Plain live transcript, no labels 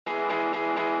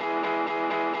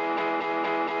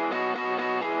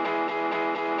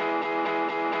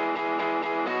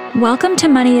Welcome to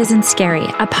Money Isn't Scary,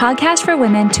 a podcast for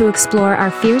women to explore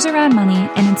our fears around money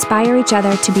and inspire each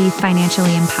other to be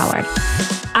financially empowered.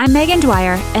 I'm Meghan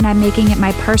Dwyer, and I'm making it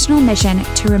my personal mission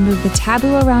to remove the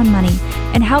taboo around money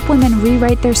and help women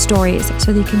rewrite their stories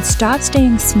so they can stop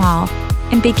staying small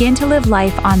and begin to live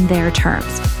life on their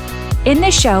terms. In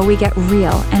this show, we get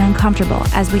real and uncomfortable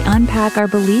as we unpack our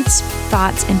beliefs,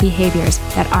 thoughts, and behaviors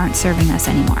that aren't serving us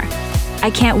anymore. I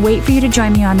can't wait for you to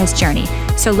join me on this journey,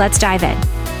 so let's dive in.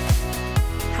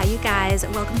 Hi, you guys.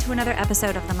 Welcome to another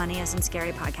episode of the Money Isn't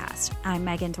Scary podcast. I'm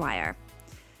Meghan Dwyer.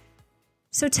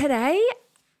 So today,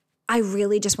 I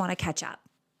really just want to catch up.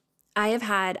 I have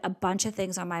had a bunch of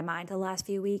things on my mind the last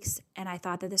few weeks, and I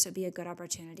thought that this would be a good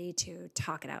opportunity to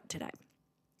talk it out today.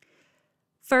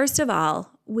 First of all,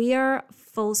 we are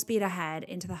full speed ahead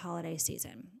into the holiday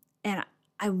season, and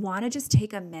I want to just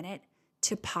take a minute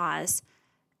to pause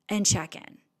and check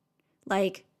in.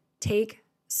 Like, take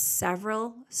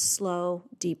several slow,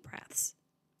 deep breaths.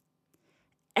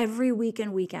 Every week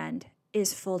and weekend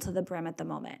is full to the brim at the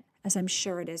moment, as I'm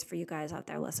sure it is for you guys out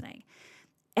there listening.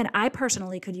 And I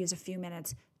personally could use a few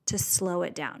minutes to slow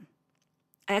it down.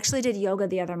 I actually did yoga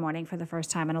the other morning for the first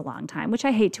time in a long time, which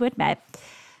I hate to admit,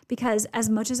 because as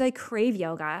much as I crave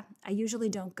yoga, I usually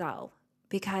don't go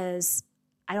because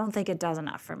I don't think it does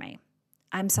enough for me.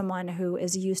 I'm someone who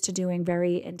is used to doing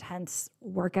very intense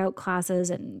workout classes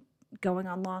and going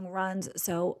on long runs,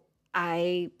 so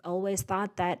I always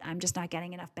thought that I'm just not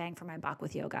getting enough bang for my buck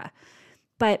with yoga.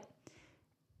 But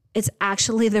it's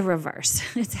actually the reverse.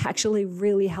 It's actually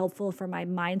really helpful for my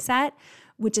mindset,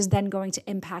 which is then going to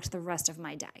impact the rest of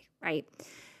my day, right?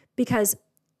 Because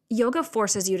yoga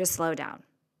forces you to slow down.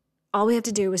 All we have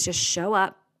to do is just show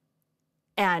up,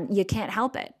 and you can't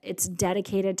help it. It's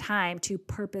dedicated time to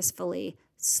purposefully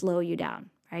slow you down,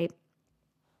 right?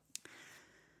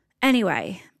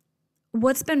 Anyway,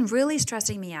 what's been really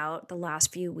stressing me out the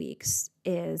last few weeks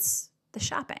is the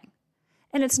shopping.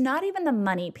 And it's not even the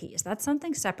money piece. That's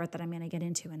something separate that I'm going to get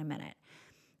into in a minute.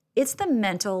 It's the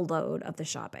mental load of the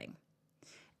shopping.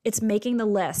 It's making the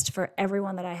list for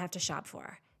everyone that I have to shop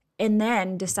for and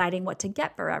then deciding what to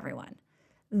get for everyone.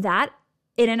 That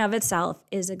in and of itself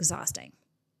is exhausting.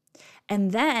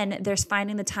 And then there's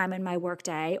finding the time in my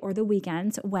workday or the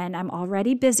weekends when I'm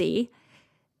already busy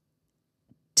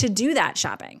to do that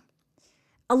shopping.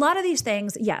 A lot of these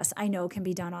things, yes, I know can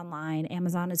be done online.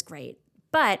 Amazon is great,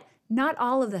 but not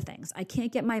all of the things. I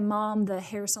can't get my mom the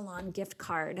hair salon gift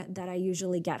card that I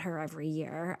usually get her every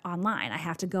year online. I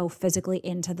have to go physically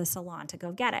into the salon to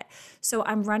go get it. So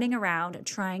I'm running around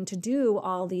trying to do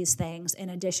all these things in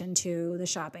addition to the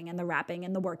shopping and the wrapping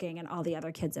and the working and all the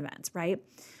other kids' events, right?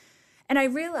 And I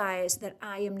realized that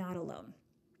I am not alone.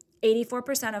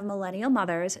 84% of millennial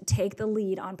mothers take the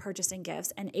lead on purchasing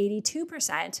gifts, and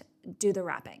 82% do the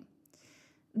wrapping.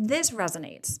 This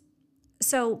resonates.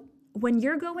 So when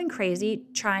you're going crazy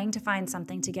trying to find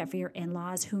something to get for your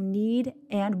in-laws who need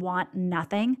and want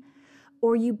nothing,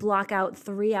 or you block out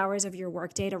 3 hours of your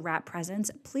workday to wrap presents,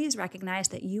 please recognize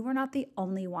that you are not the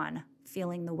only one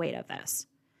feeling the weight of this.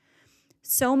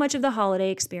 So much of the holiday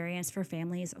experience for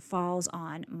families falls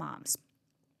on moms.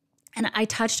 And I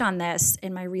touched on this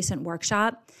in my recent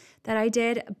workshop that I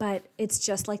did, but it's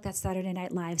just like that Saturday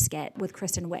Night Live skit with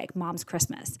Kristen Wiig, Mom's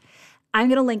Christmas. I'm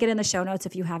going to link it in the show notes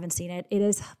if you haven't seen it. It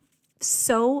is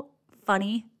so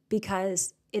funny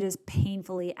because it is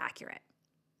painfully accurate.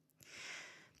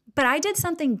 But I did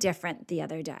something different the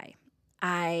other day.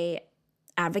 I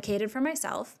advocated for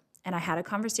myself, and I had a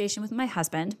conversation with my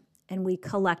husband, and we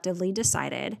collectively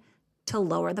decided to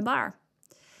lower the bar.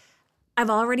 I've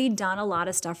already done a lot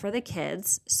of stuff for the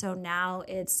kids, so now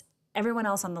it's everyone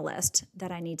else on the list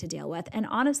that I need to deal with. And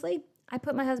honestly, I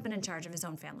put my husband in charge of his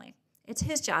own family. It's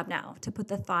his job now to put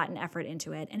the thought and effort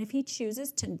into it. And if he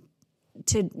chooses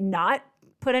to not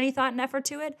put any thought and effort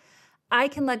to it, I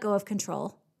can let go of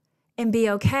control and be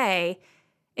okay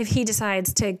if he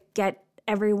decides to get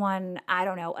everyone, I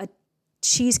don't know, a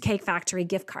Cheesecake Factory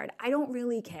gift card. I don't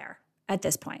really care at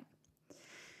this point.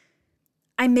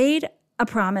 I made a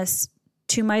promise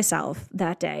to myself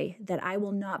that day that I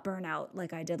will not burn out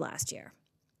like I did last year.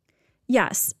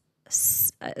 Yes,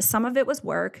 some of it was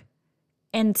work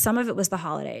and some of it was the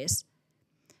holidays,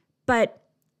 but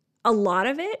a lot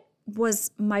of it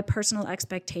was my personal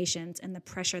expectations and the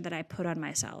pressure that I put on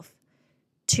myself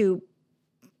to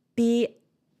be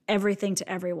everything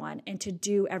to everyone and to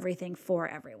do everything for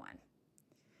everyone.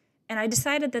 And I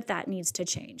decided that that needs to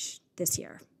change this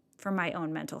year for my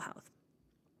own mental health.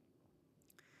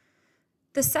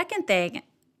 The second thing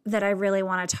that I really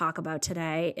want to talk about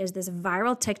today is this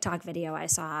viral TikTok video I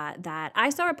saw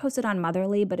it posted on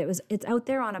Motherly, but it's out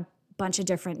there on a bunch of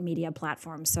different media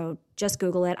platforms. So just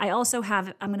Google it. I also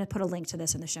have, I'm going to put a link to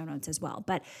this in the show notes as well.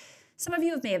 But some of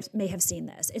you may have seen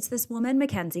this. It's this woman,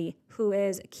 Mackenzie, who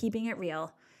is keeping it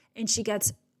real. And she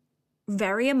gets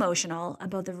very emotional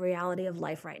about the reality of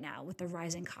life right now with the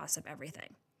rising costs of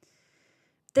everything.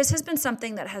 This has been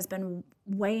something that has been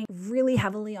weighing really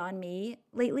heavily on me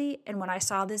lately. And when I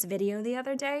saw this video the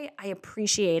other day, I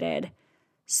appreciated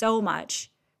so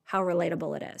much how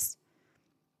relatable it is.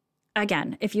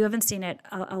 Again, if you haven't seen it,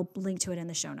 I'll link to it in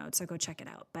the show notes, so go check it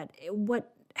out. But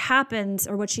what happens,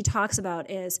 or what she talks about,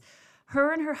 is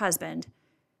her and her husband,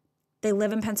 they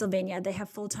live in Pennsylvania. They have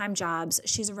full-time jobs.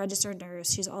 She's a registered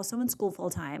nurse. She's also in school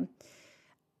full-time.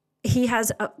 He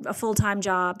has a full-time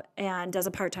job and does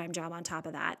a part-time job on top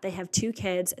of that. They have 2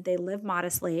 kids. They live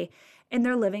modestly, and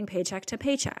they're living paycheck to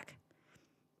paycheck.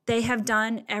 They have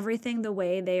done everything the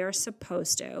way they are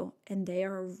supposed to, and they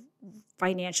are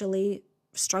financially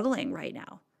struggling right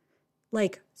now,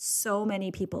 like so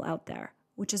many people out there,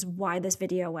 which is why this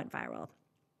video went viral.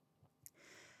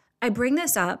 I bring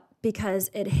this up because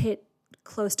it hit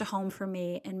close to home for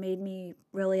me and made me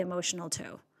really emotional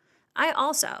too. I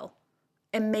also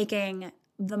am making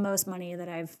the most money that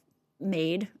I've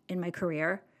made in my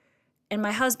career, and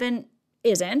my husband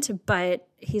isn't, but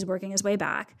he's working his way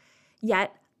back.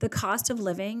 Yet the cost of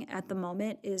living at the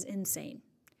moment is insane.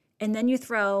 And then you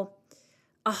throw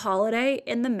a holiday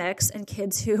in the mix and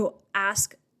kids who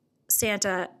ask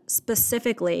Santa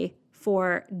specifically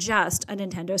for just a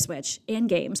Nintendo Switch and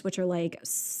games, which are like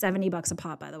 $70 a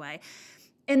pop, by the way.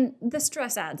 And the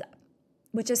stress adds up,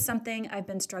 which is something I've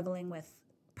been struggling with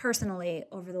personally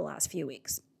over the last few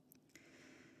weeks.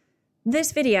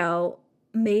 This video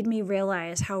made me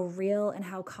realize how real and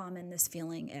how common this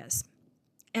feeling is.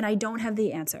 And I don't have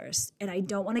the answers, and I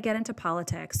don't want to get into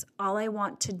politics. All I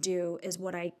want to do is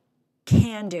what I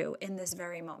can do in this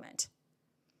very moment.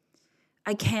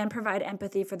 I can provide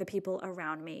empathy for the people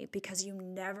around me because you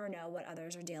never know what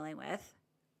others are dealing with.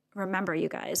 Remember, you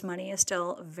guys, money is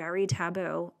still very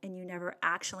taboo, and you never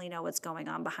actually know what's going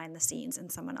on behind the scenes in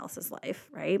someone else's life,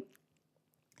 right?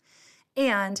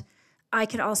 And I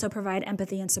can also provide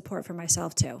empathy and support for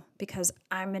myself too, because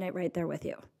I'm in it right there with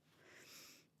you.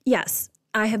 Yes,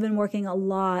 I have been working a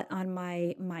lot on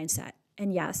my mindset.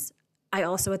 And yes, I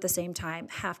also at the same time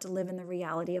have to live in the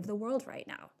reality of the world right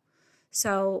now.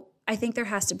 So I think there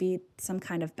has to be some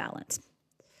kind of balance.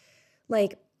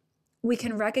 Like, we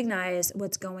can recognize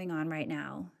what's going on right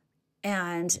now.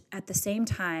 And at the same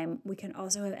time, we can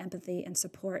also have empathy and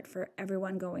support for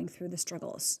everyone going through the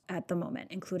struggles at the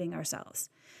moment, including ourselves.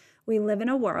 We live in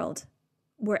a world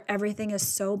where everything is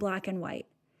so black and white,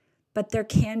 but there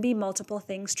can be multiple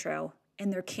things true,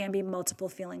 and there can be multiple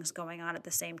feelings going on at the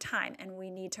same time, and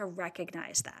we need to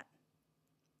recognize that.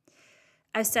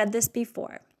 I've said this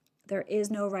before. There is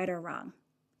no right or wrong.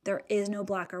 There is no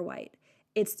black or white.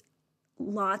 It's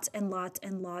lots and lots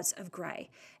and lots of gray.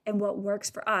 And what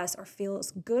works for us or feels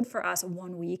good for us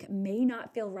one week may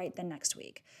not feel right the next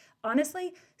week.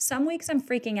 Honestly, some weeks I'm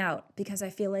freaking out because I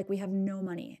feel like we have no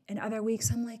money. And other weeks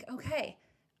I'm like, okay,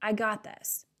 I got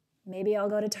this. Maybe I'll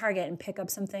go to Target and pick up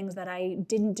some things that I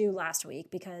didn't do last week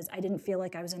because I didn't feel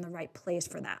like I was in the right place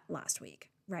for that last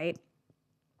week, right?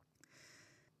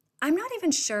 I'm not even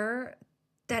sure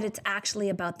that it's actually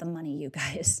about the money, you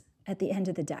guys, at the end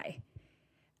of the day.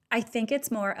 I think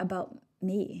it's more about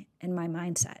me and my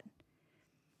mindset.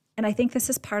 And I think this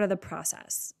is part of the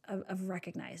process of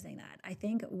recognizing that. I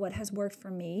think what has worked for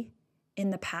me in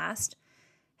the past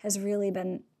has really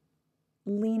been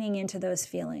leaning into those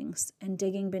feelings and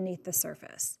digging beneath the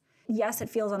surface. Yes, it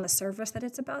feels on the surface that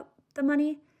it's about the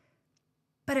money,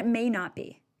 but it may not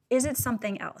be. Is it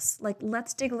something else? Like,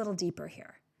 let's dig a little deeper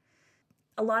here.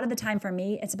 A lot of the time for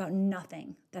me, it's about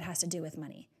nothing that has to do with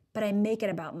money, but I make it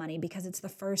about money because it's the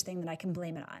first thing that I can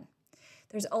blame it on.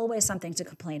 There's always something to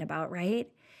complain about, right?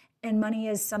 And money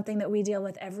is something that we deal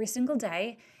with every single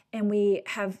day, and we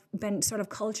have been sort of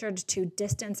cultured to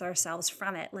distance ourselves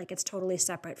from it like it's totally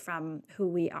separate from who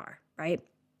we are, right?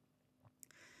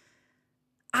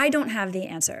 I don't have the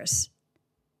answers.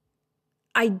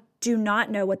 I do not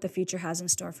know what the future has in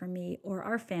store for me or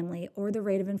our family or the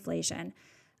rate of inflation,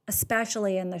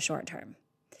 especially in the short term.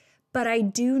 But I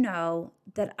do know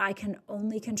that I can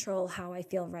only control how I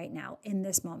feel right now in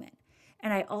this moment.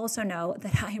 And I also know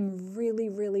that I am really,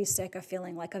 really sick of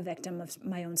feeling like a victim of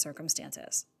my own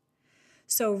circumstances.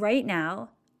 So right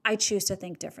now, I choose to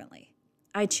think differently.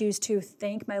 I choose to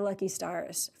thank my lucky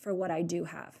stars for what I do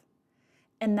have.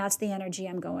 And that's the energy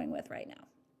I'm going with right now.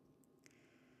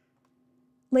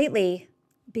 Lately,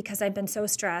 because I've been so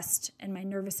stressed and my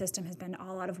nervous system has been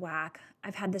all out of whack,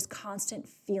 I've had this constant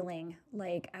feeling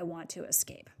like I want to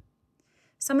escape.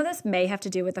 Some of this may have to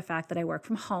do with the fact that I work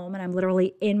from home and I'm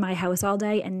literally in my house all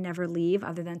day and never leave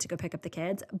other than to go pick up the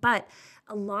kids. But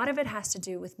a lot of it has to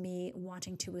do with me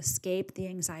wanting to escape the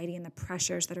anxiety and the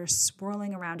pressures that are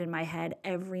swirling around in my head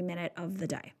every minute of the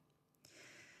day.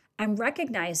 I'm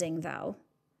recognizing, though,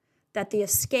 that the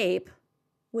escape,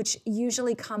 which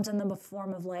usually comes in the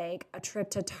form of like a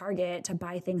trip to Target to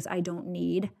buy things I don't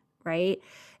need, right,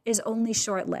 is only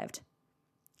short-lived.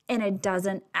 And it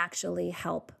doesn't actually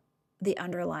help the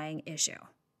underlying issue.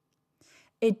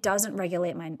 It doesn't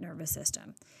regulate my nervous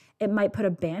system. It might put a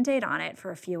Band-Aid on it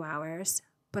for a few hours,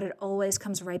 but it always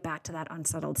comes right back to that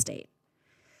unsettled state.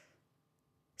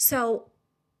 So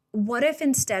what if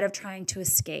instead of trying to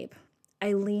escape,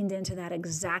 I leaned into that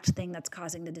exact thing that's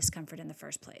causing the discomfort in the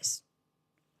first place?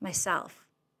 Myself.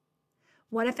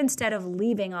 What if instead of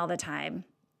leaving all the time,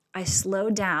 I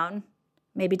slowed down,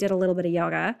 maybe did a little bit of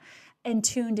yoga, and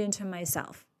tuned into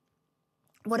myself?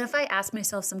 What if I asked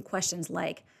myself some questions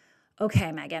like, okay,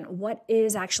 Meghan, what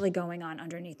is actually going on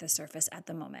underneath the surface at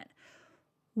the moment?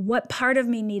 What part of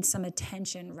me needs some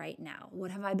attention right now?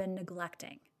 What have I been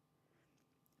neglecting?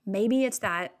 Maybe it's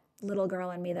that little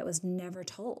girl in me that was never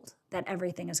told that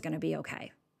everything is going to be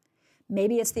okay.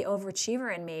 Maybe it's the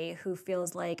overachiever in me who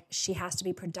feels like she has to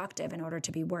be productive in order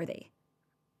to be worthy.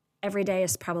 Every day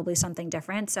is probably something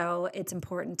different, so it's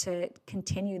important to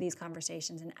continue these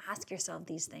conversations and ask yourself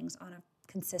these things on a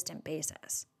consistent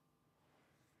basis.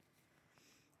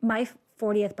 My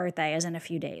 40th birthday is in a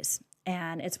few days,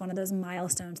 and it's one of those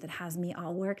milestones that has me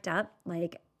all worked up.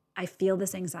 Like, I feel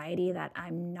this anxiety that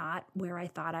I'm not where I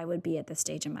thought I would be at this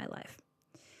stage in my life.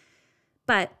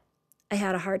 But I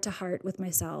had a heart-to-heart with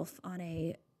myself on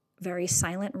a very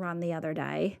silent run the other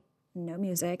day. No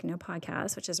music, no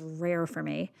podcast, which is rare for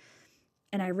me.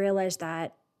 And I realized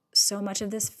that so much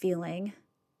of this feeling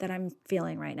that I'm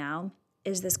feeling right now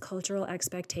is this cultural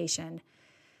expectation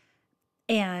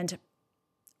and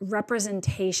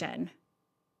representation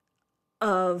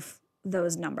of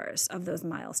those numbers, of those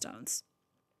milestones.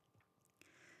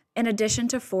 In addition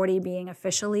to 40 being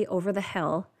officially over the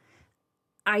hill,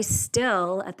 I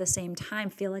still, at the same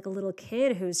time, feel like a little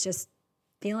kid who's just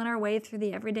feeling our way through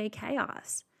the everyday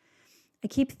chaos. I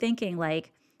keep thinking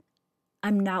like,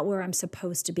 I'm not where I'm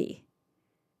supposed to be.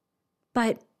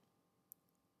 But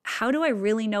how do I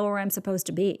really know where I'm supposed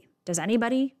to be? Does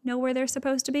anybody know where they're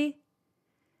supposed to be?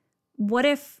 What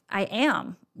if I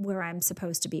am where I'm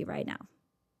supposed to be right now?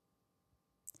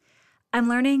 I'm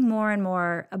learning more and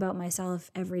more about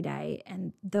myself every day,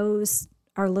 and those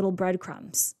are little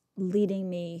breadcrumbs leading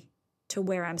me to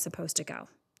where I'm supposed to go.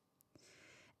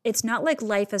 It's not like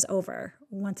life is over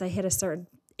once I hit a certain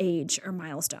age or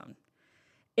milestone.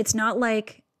 It's not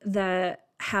like the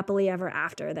happily ever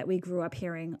after that we grew up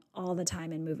hearing all the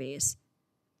time in movies.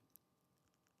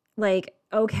 Like,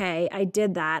 okay, I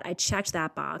did that. I checked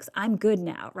that box. I'm good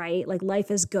now, right? Like,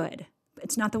 life is good.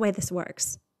 It's not the way this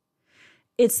works.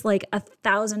 It's like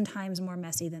 1,000 times more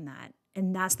messy than that.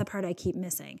 And that's the part I keep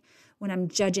missing when I'm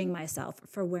judging myself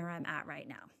for where I'm at right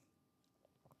now.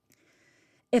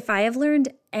 If I have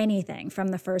learned anything from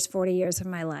the first 40 years of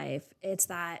my life, it's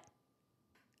that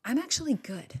I'm actually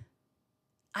good.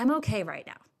 I'm okay right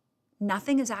now.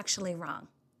 Nothing is actually wrong.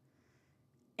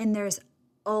 And there's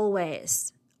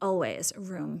always, always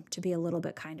room to be a little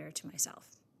bit kinder to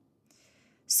myself.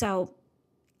 So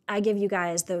I give you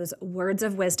guys those words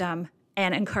of wisdom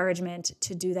and encouragement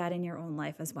to do that in your own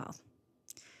life as well.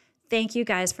 Thank you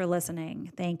guys for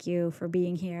listening. Thank you for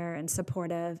being here and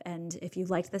supportive. And if you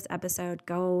liked this episode,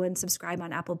 go and subscribe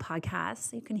on Apple Podcasts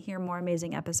so you can hear more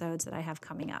amazing episodes that I have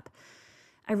coming up.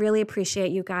 I really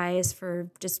appreciate you guys for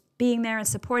just being there and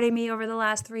supporting me over the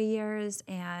last 3 years,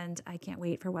 and I can't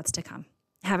wait for what's to come.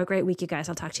 Have a great week, you guys.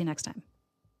 I'll talk to you next time.